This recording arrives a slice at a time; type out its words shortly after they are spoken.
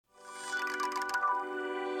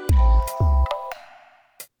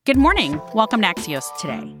Good morning. Welcome to Axios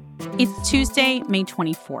Today. It's Tuesday, May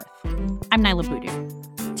 24th. I'm Niala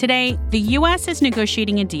Boodoo. Today, the U.S. is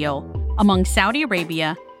negotiating a deal among Saudi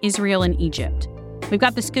Arabia, Israel, and Egypt. We've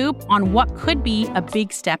got the scoop on what could be a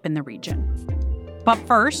big step in the region. But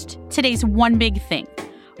first, today's one big thing.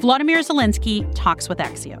 Volodymyr Zelensky talks with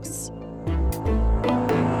Axios.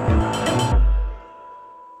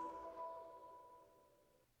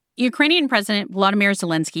 Ukrainian President Volodymyr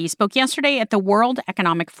Zelensky spoke yesterday at the World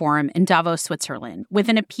Economic Forum in Davos, Switzerland, with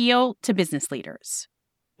an appeal to business leaders.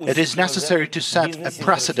 It is necessary to set a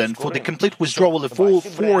precedent for the complete withdrawal of all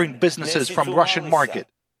foreign businesses from Russian market.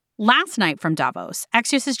 Last night from Davos,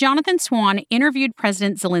 Axios' Jonathan Swan interviewed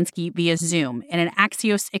President Zelensky via Zoom in an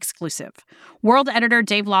Axios exclusive. World editor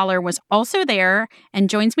Dave Lawler was also there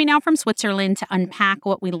and joins me now from Switzerland to unpack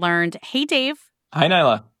what we learned. Hey, Dave. Hi,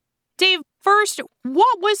 Niala. Dave, first,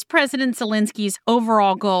 what was President Zelensky's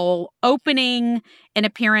overall goal opening an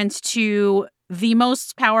appearance to the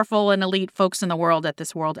most powerful and elite folks in the world at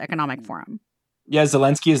this World Economic Forum? Yeah,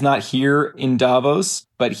 Zelensky is not here in Davos,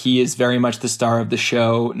 but he is very much the star of the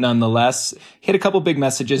show nonetheless. He had a couple big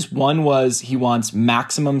messages. One was he wants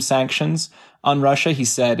maximum sanctions on Russia. He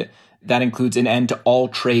said that includes an end to all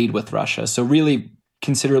trade with Russia. So really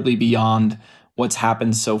considerably beyond what's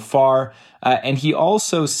happened so far. And he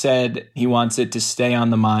also said he wants it to stay on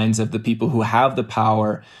the minds of the people who have the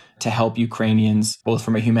power to help Ukrainians, both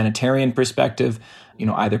from a humanitarian perspective,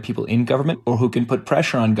 either people in government or who can put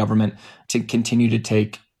pressure on government to continue to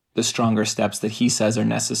take the stronger steps that he says are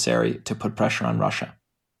necessary to put pressure on Russia.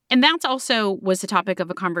 And that also was the topic of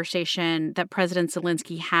a conversation that President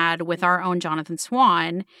Zelensky had with our own Jonathan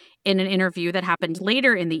Swan in an interview that happened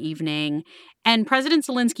later in the evening. And President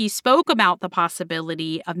Zelensky spoke about the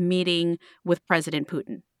possibility of meeting with President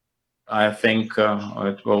Putin. I think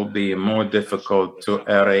it will be more difficult to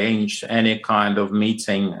arrange any kind of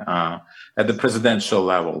meeting at the presidential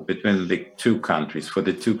level between the two countries, for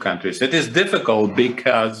the two countries. It is difficult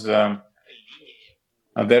because there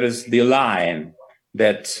is the line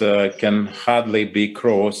that can hardly be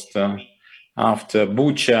crossed after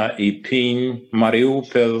Bucha, Irpin,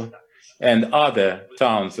 Mariupol, and other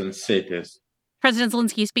towns and cities. President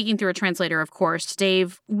Zelensky speaking through a translator, of course.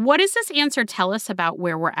 Dave, what does this answer tell us about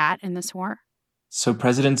where we're at in this war? So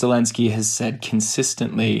President Zelensky has said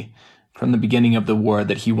consistently from the beginning of the war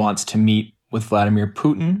that he wants to meet with Vladimir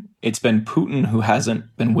Putin. It's been Putin who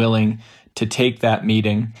hasn't been willing to take that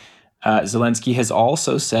meeting. Zelensky has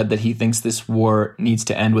also said that he thinks this war needs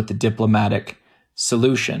to end with a diplomatic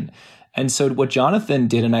solution. And so what Jonathan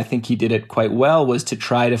did, and I think he did it quite well, was to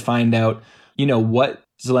try to find out, what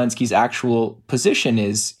Zelensky's actual position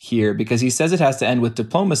is here, because he says it has to end with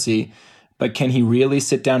diplomacy, but can he really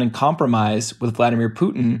sit down and compromise with Vladimir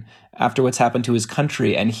Putin after what's happened to his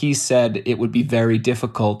country? And he said it would be very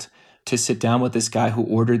difficult to sit down with this guy who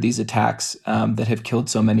ordered these attacks that have killed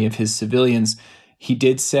so many of his civilians. He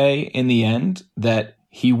did say in the end that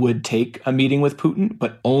he would take a meeting with Putin,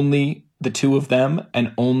 but only the two of them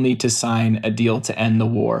and only to sign a deal to end the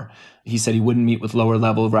war. He said he wouldn't meet with lower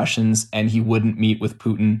level Russians and he wouldn't meet with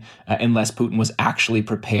Putin unless Putin was actually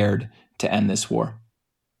prepared to end this war.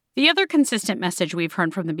 The other consistent message we've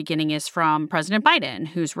heard from the beginning is from President Biden,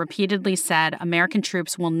 who's repeatedly said American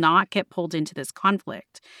troops will not get pulled into this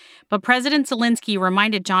conflict. But President Zelensky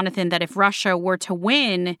reminded Jonathan that if Russia were to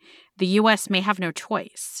win, the U.S. may have no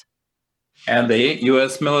choice. And the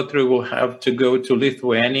U.S. military will have to go to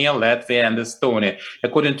Lithuania, Latvia, and Estonia,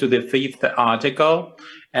 according to the 5th article.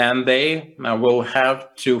 And they will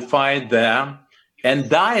have to fight there and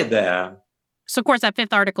die there. So, of course, that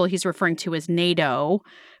 5th article he's referring to is NATO.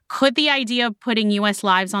 Could the idea of putting U.S.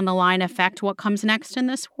 lives on the line affect what comes next in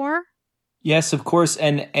this war? Yes, of course.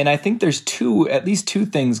 And I think there's at least two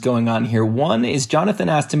things going on here. One is Jonathan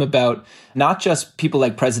asked him about not just people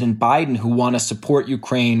like President Biden who want to support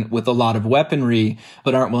Ukraine with a lot of weaponry,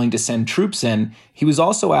 but aren't willing to send troops in. He was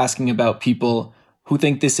also asking about people who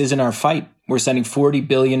think this isn't our fight. We're sending $40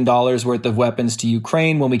 billion worth of weapons to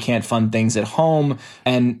Ukraine when we can't fund things at home.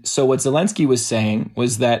 And so what Zelensky was saying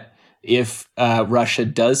was that if Russia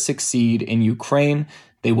does succeed in Ukraine,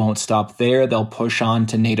 they won't stop there. They'll push on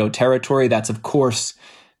to NATO territory. That's, of course,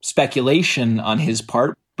 speculation on his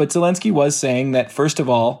part. But Zelensky was saying that, first of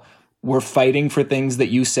all, we're fighting for things that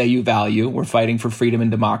you say you value. We're fighting for freedom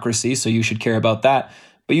and democracy, so you should care about that.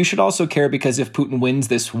 But you should also care because if Putin wins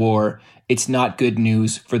this war, it's not good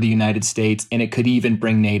news for the United States, and it could even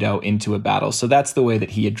bring NATO into a battle. So that's the way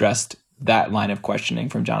that he addressed that line of questioning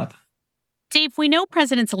from Jonathan. Dave, we know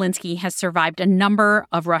President Zelensky has survived a number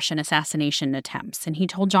of Russian assassination attempts, and he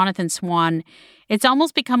told Jonathan Swan it's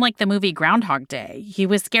almost become like the movie Groundhog Day. He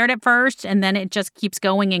was scared at first, and then it just keeps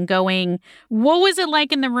going and going. What was it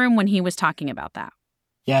like in the room when he was talking about that?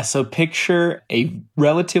 Yeah, so picture a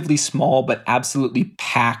relatively small but absolutely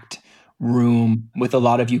packed room with a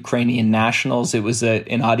lot of Ukrainian nationals. It was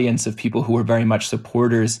an audience of people who were very much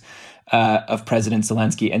supporters of President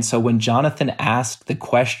Zelensky. And so when Jonathan asked the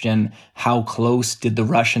question, how close did the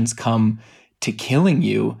Russians come to killing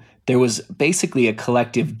you, there was basically a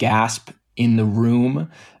collective gasp in the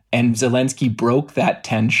room. And Zelensky broke that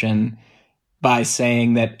tension by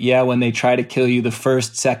saying that, yeah, when they try to kill you the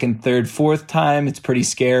first, second, third, fourth time, it's pretty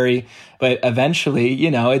scary. But eventually,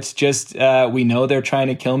 it's just, we know they're trying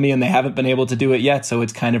to kill me and they haven't been able to do it yet. So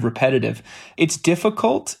it's kind of repetitive. It's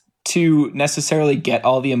difficult to necessarily get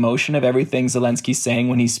all the emotion of everything Zelensky's saying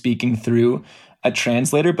when he's speaking through a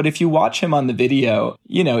translator. But if you watch him on the video,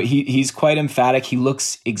 he's quite emphatic. He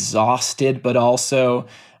looks exhausted, but also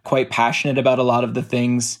quite passionate about a lot of the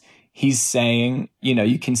things he's saying.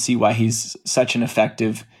 You can see why he's such an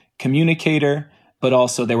effective communicator, but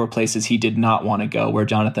also there were places he did not want to go where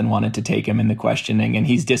Jonathan wanted to take him in the questioning, and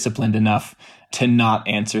he's disciplined enough to not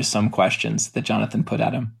answer some questions that Jonathan put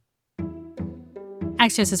at him.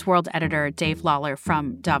 Axios' world editor, Dave Lawler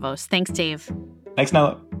from Davos. Thanks, Dave. Thanks,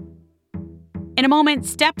 Niala. In a moment,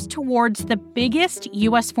 steps towards the biggest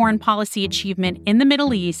U.S. foreign policy achievement in the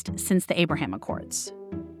Middle East since the Abraham Accords.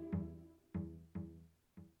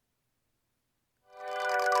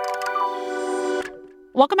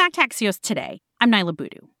 Welcome back to Axios Today. I'm Niala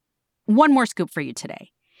Boodhoo. One more scoop for you today.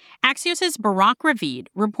 Axios' Barak Ravid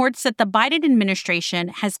reports that the Biden administration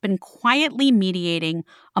has been quietly mediating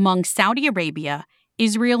among Saudi Arabia,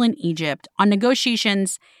 Israel, and Egypt on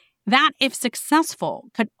negotiations that, if successful,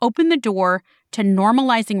 could open the door to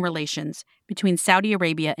normalizing relations between Saudi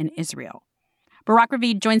Arabia and Israel. Barak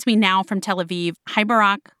Ravid joins me now from Tel Aviv. Hi,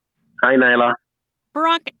 Barak. Hi, Niala.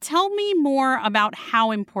 Barak, tell me more about how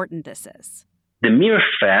important this is. The mere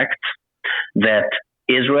fact that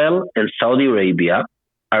Israel and Saudi Arabia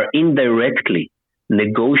are indirectly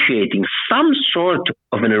negotiating some sort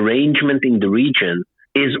of an arrangement in the region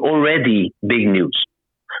is already big news,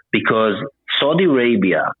 because Saudi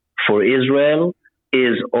Arabia for Israel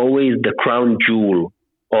is always the crown jewel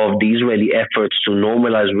of the Israeli efforts to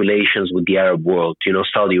normalize relations with the Arab world.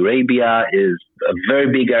 Saudi Arabia is a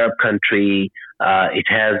very big Arab country. It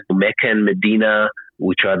has Mecca and Medina,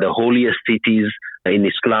 which are the holiest cities in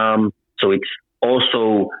Islam. So it's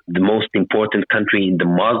also the most important country in the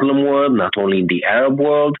Muslim world, not only in the Arab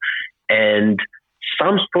world. And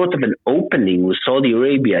some sort of an opening with Saudi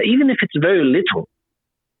Arabia, even if it's very little,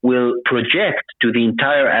 will project to the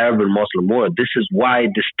entire Arab and Muslim world. This is why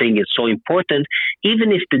this thing is so important,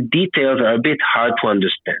 even if the details are a bit hard to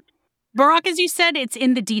understand. Barak, as you said, it's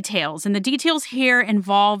in the details. And the details here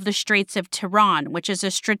involve the Straits of Tiran, which is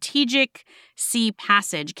a strategic sea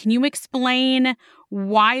passage. Can you explain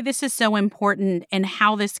why this is so important and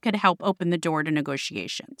how this could help open the door to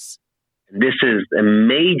negotiations? This is a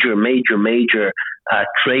major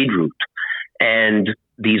trade route. And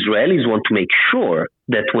the Israelis want to make sure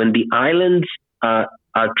that when the islands are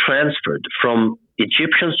transferred from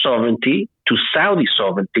Egyptian sovereignty to Saudi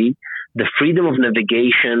sovereignty, the freedom of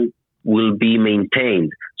navigation will be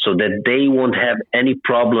maintained so that they won't have any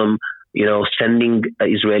problem, sending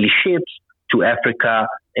Israeli ships to Africa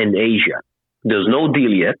and Asia. There's no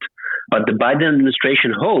deal yet, but the Biden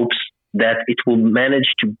administration hopes that it will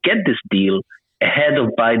manage to get this deal ahead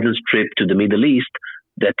of Biden's trip to the Middle East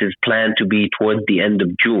that is planned to be towards the end of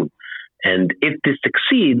June. And if this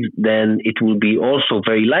succeeds, then it will be also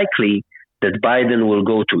very likely that Biden will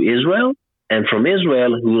go to Israel, and from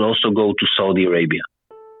Israel, he will also go to Saudi Arabia.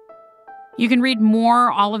 You can read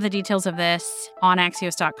all of the details of this on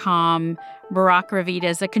Axios.com. Barak Ravid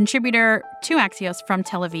is a contributor to Axios from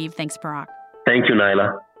Tel Aviv. Thanks, Barak. Thank you,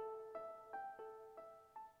 Niala.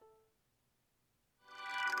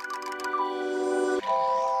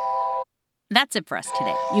 That's it for us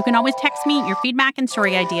today. You can always text me your feedback and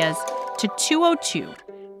story ideas to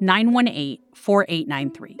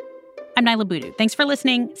 202-918-4893. I'm Niala Boodhoo. Thanks for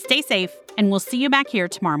listening. Stay safe, and we'll see you back here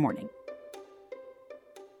tomorrow morning.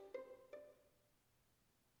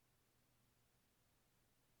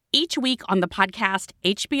 Each week on the podcast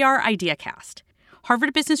HBR IdeaCast,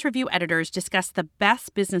 Harvard Business Review editors discuss the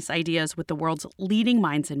best business ideas with the world's leading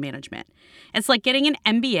minds in management. It's like getting an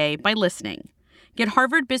MBA by listening. Get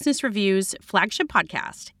Harvard Business Review's flagship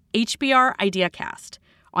podcast, HBR IdeaCast,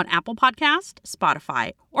 on Apple Podcast,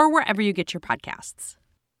 Spotify, or wherever you get your podcasts.